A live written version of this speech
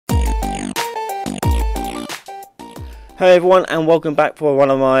Hey everyone, and welcome back for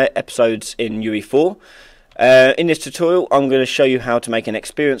one of my episodes in UE4. In this tutorial I'm going to show you how to make an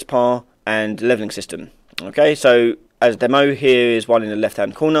experience par and leveling system. Okay, so as a demo, here is one in the left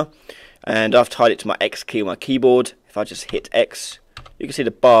hand corner, and I've tied it to my X key on my keyboard. If I just hit X, you can see the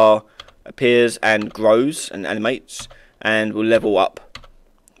bar appears and grows and animates and will level up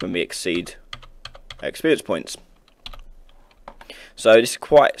when we exceed our experience points. So this is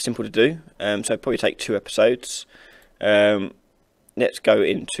quite simple to do, so it'll probably take 2 episodes. Let's go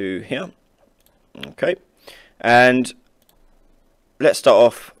into here. Okay, and let's start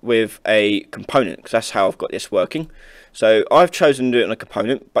off with a component, because that's how I've got this working. So I've chosen to do it on a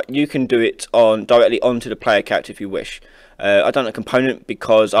component, but you can do it on directly onto the player character if you wish. I've done a component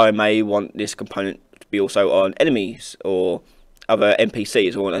because I may want this component to be also on enemies or other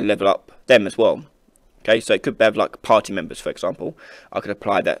NPCs, or want to level up them as well. Okay, so it could have like party members, for example. I could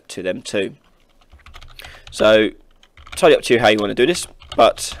apply that to them too. So totally up to you how you want to do this,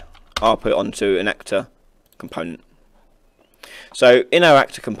 but I'll put it onto an actor component. So in our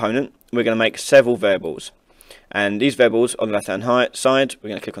actor component, we're going to make several variables, and these variables on the left hand side, we're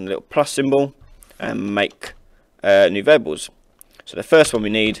going to click on the little plus symbol and make new variables. So the first one we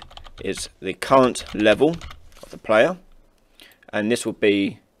need is the current level of the player, and this will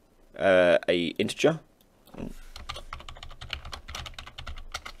be a integer.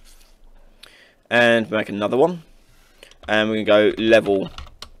 And make another one, and we can go level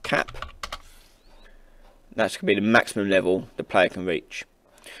cap. That's going to be the maximum level the player can reach.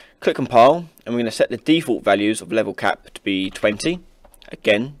 Click compile, and we're going to set the default values of level cap to be 20.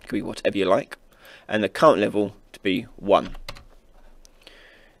 Again, it could be whatever you like, and the current level to be 1.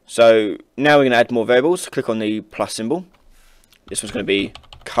 So now we're going to add more variables. Click on the plus symbol. This one's going to be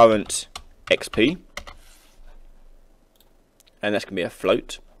current XP, and that's going to be a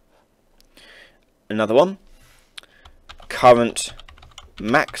float. Another one, current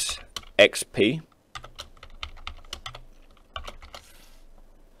max XP,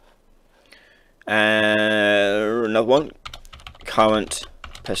 and another one, current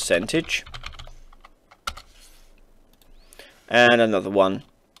percentage, and another one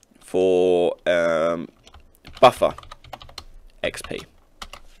for buffer XP.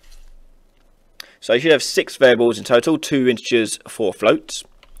 So you should have 6 variables in total, 2 integers, 4 floats.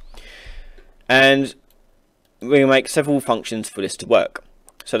 And we're going to make several functions for this to work.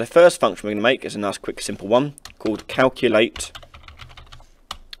 So the first function we're going to make is a nice quick simple one called calculate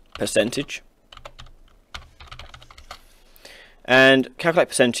percentage. And calculate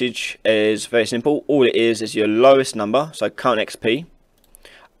percentage is very simple. All it is your lowest number, so current XP,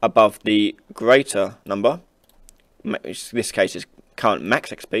 above the greater number, which in this case is current max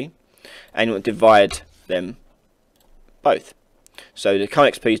XP, and you want to divide them both. So the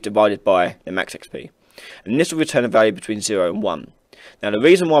current XP is divided by the max XP, and this will return a value between 0 and 1. Now the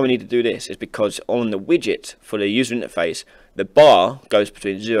reason why we need to do this is because on the widget for the user interface, the bar goes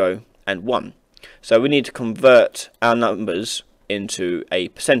between 0 and 1. So we need to convert our numbers into a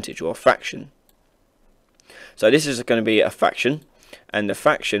percentage or a fraction. So this is going to be a fraction, and the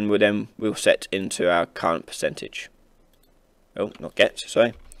fraction we'll set into our current percentage. Oh, not get,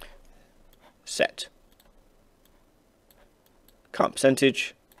 sorry. Set current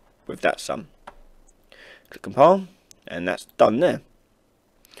percentage with that sum. Click compile, and that's done there.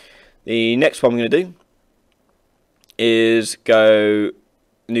 The next one we're going to do is go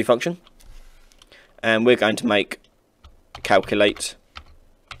new function, and we're going to make calculate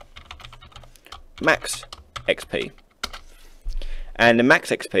max XP, and the max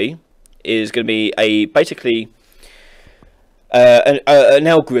XP is going to be basically an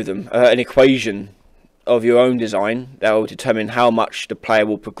algorithm, an equation of your own design that will determine how much the player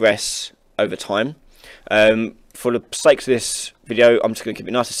will progress over time. For the sake of this video, I'm just going to keep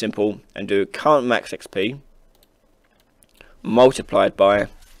it nice and simple and do current max XP multiplied by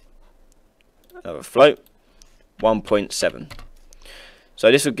another float 1.7.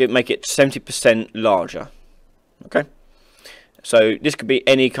 So this will make it 70% larger. Okay, so this could be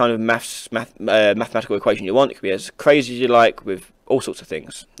any kind of mathematical equation you want. It could be as crazy as you like, with all sorts of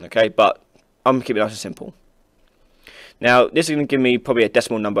things. Okay, but I'm keeping it nice and simple. Now this is going to give me probably a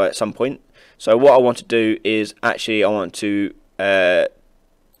decimal number at some point. So what I want to do is I want to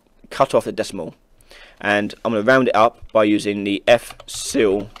cut off the decimal, and I'm going to round it up by using the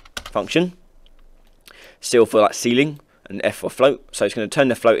fceil function. Ceil for like ceiling, and F for float. So it's going to turn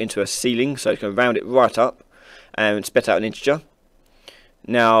the float into a ceiling. So it's going to round it right up and spit out an integer.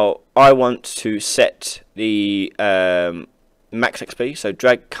 Now I want to set the max XP, so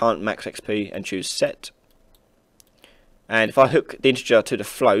drag current max XP and choose set, and if I hook the integer to the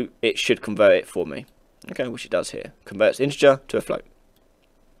float, it should convert it for me. Okay, which it does here. Converts integer to a float.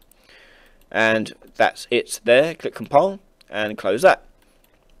 And that's it there. Click compile and close that.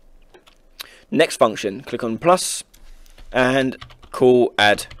 Next function, click on plus and call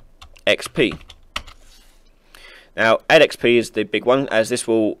add XP. Now add XP is the big one, as this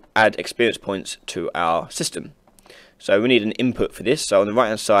will add experience points to our system. So we need an input for this. So on the right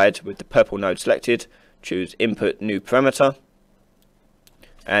hand side with the purple node selected, choose input new parameter,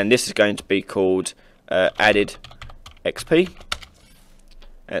 and this is going to be called added XP,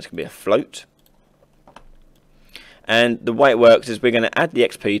 and it's going to be a float. And the way it works is we're going to add the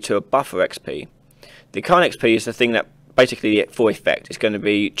XP to a buffer XP. The current XP is the thing that basically for effect is going to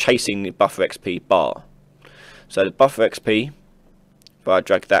be chasing the buffer XP bar. So the buffer XP, if I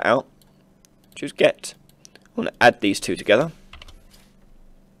drag that out, choose get, I want to add these two together,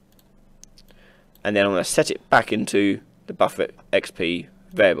 and then I'm going to set it back into the buffer XP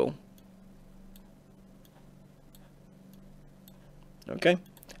variable. Okay,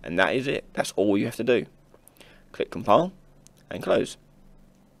 and that is it. That's all you have to do. Click compile and close.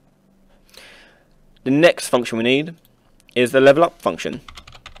 The next function we need is the level up function.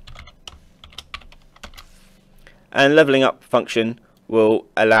 And leveling up function will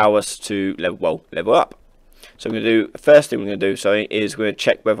allow us to level up. So we're going to do, first thing we're going to do is we're going to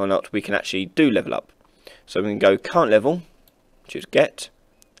check whether or not we can actually do level up. So we're going to go current level, choose get,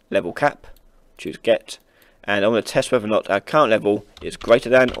 level cap, choose get, and I'm going to test whether or not our current level is greater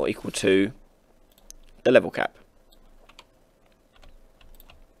than or equal to the level cap.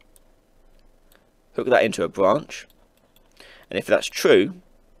 Hook that into a branch, and if that's true,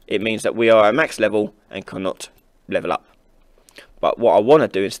 it means that we are at max level and cannot level up. But what I want to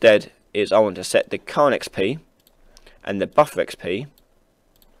do instead is I want to set the current XP and the buffer XP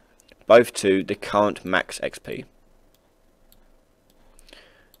both to the current max XP,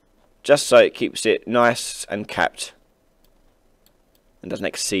 just so it keeps it nice and capped and doesn't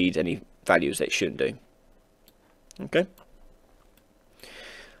exceed any values that it shouldn't do. Okay,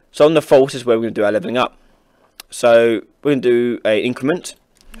 so on the false is where we're going to do our leveling up. So we're going to do an increment,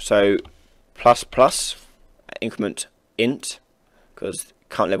 so plus plus increment int, because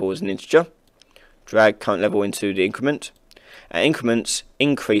current level is an integer. Drag current level into the increment, and increments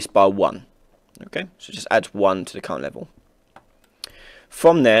increase by 1. Okay, so just adds 1 to the current level.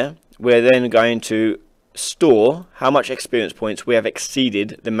 From there, we're then going to store how much experience points we have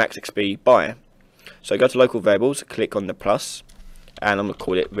exceeded the max XP by. So go to local variables, click on the plus, and I'm going to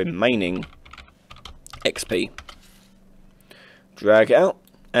call it remaining XP. Drag it out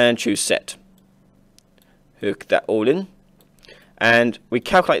and choose set. Hook that all in, and we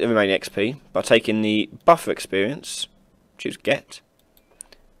calculate the remaining XP by taking the buffer experience, choose get,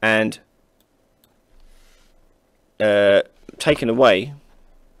 and taking away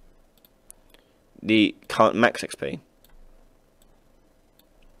the current max XP.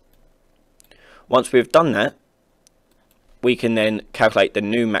 Once we've done that, we can then calculate the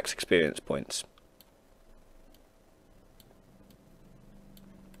new max experience points.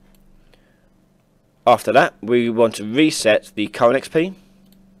 After that, we want to reset the current XP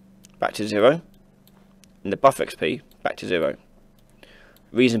back to 0 and the buffer XP back to 0.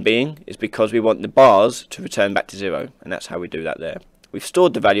 Reason being is because we want the bars to return back to 0, and that's how we do that there. We've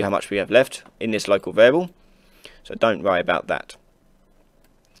stored the value how much we have left in this local variable, so don't worry about that.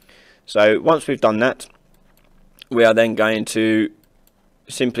 So once we've done that, we are then going to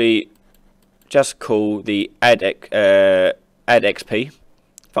simply just call the add XP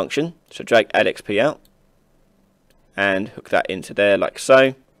function. So drag add XP out and hook that into there like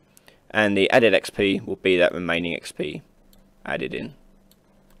so, and the added XP will be that remaining XP added in.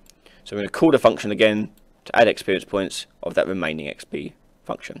 So we're going to call the function again to add experience points of that remaining XP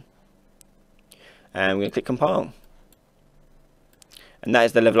function, and we're going to click compile, and that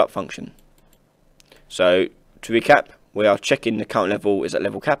is the level up function. So to recap, we are checking the current level is at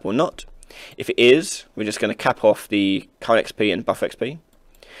level cap or not. If it is, we're just going to cap off the current XP and buffer XP.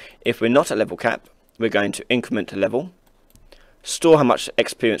 If we're not at level cap, we're going to increment the level, store how much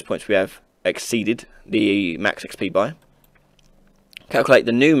experience points we have exceeded the max XP by, calculate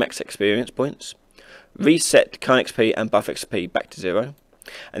the new max experience points, reset the current XP and buffer XP back to 0,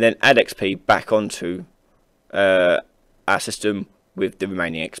 and then add XP back onto our system with the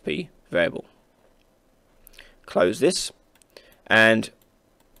remaining XP variable. Close this, and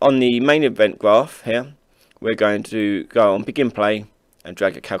on the main event graph here, we're going to go on begin play and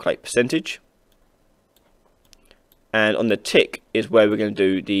drag a calculate percentage, and on the tick is where we're going to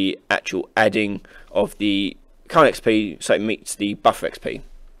do the actual adding of the current XP so it meets the buffer XP.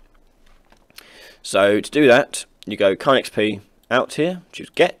 So to do that, you go current XP out here, choose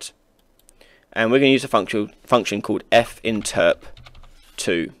get, and we're going to use a function called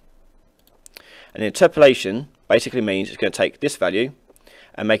finterp2. And interpolation basically means it's going to take this value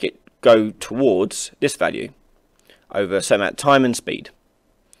and make it go towards this value over a certain amount of time and speed.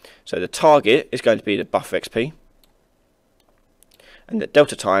 So the target is going to be the buffer XP, and the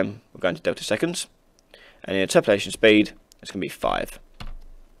delta time, we're going to delta seconds, and the interpolation speed is going to be 5.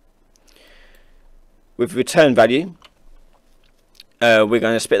 With return value, we're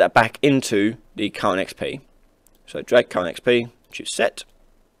going to split that back into the current XP. So drag current XP, choose set,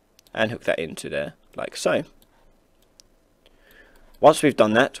 and hook that into there like so. Once we've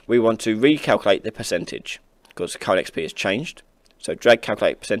done that, we want to recalculate the percentage because the current XP has changed. So drag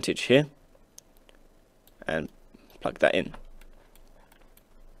calculate percentage here and plug that in.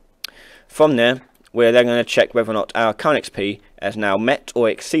 From there, we're then going to check whether or not our current XP has now met or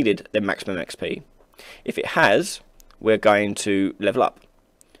exceeded the maximum XP. If it has, we're going to level up.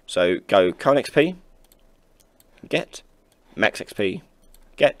 So go current XP, get, max XP,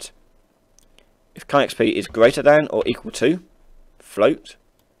 get. If current XP is greater than or equal to, float,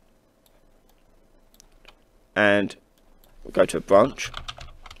 and we'll go to a branch.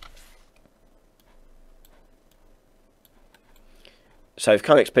 So if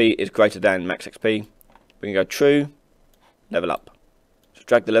current XP is greater than max XP, we can go true, level up. So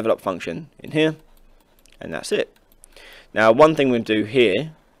drag the level up function in here, and that's it. Now one thing we'll do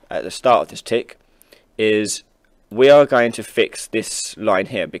here at the start of this tick is we are going to fix this line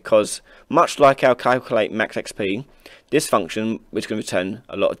here, because much like our calculate max XP, this function is going to return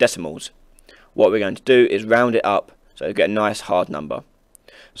a lot of decimals. What we're going to do is round it up so we get a nice hard number.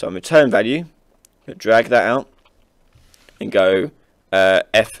 So on return value, drag that out and go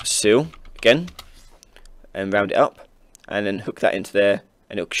fsil again and round it up, and then hook that into there,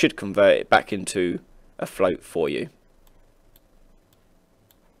 and it should convert it back into a float for you.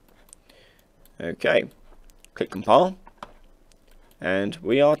 Okay, click compile, and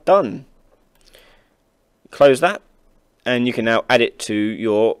we are done. Close that, and you can now add it to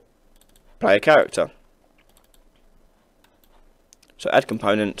your player character. So add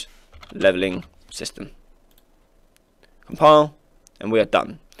component, leveling system. Compile, and we are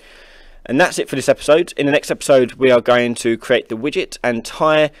done. And that's it for this episode. In the next episode, we are going to create the widget and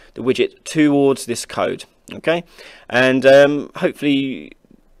tie the widget towards this code. Okay, and hopefully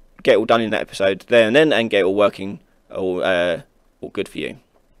get it all done in that episode there and then, and get it all working, all good for you.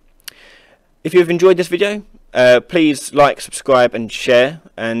 If you've enjoyed this video, please like, subscribe and share,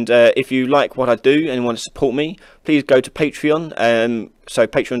 and if you like what I do and want to support me, please go to Patreon, so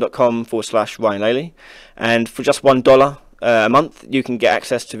patreon.com/Ryan Laley, and for just $1 a month you can get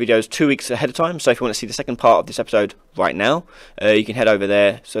access to videos 2 weeks ahead of time. So if you want to see the second part of this episode right now, you can head over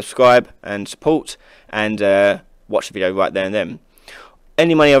there, subscribe and support, and watch the video right there and then.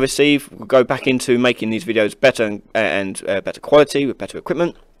 Any money I receive will go back into making these videos better and better quality with better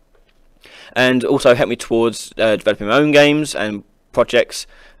equipment, and also help me towards developing my own games and projects,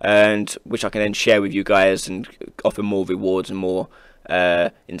 and which I can then share with you guys and offer more rewards and more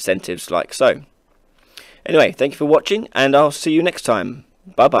incentives like so. Anyway, thank you for watching, and I'll see you next time.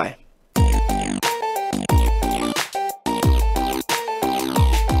 Bye bye.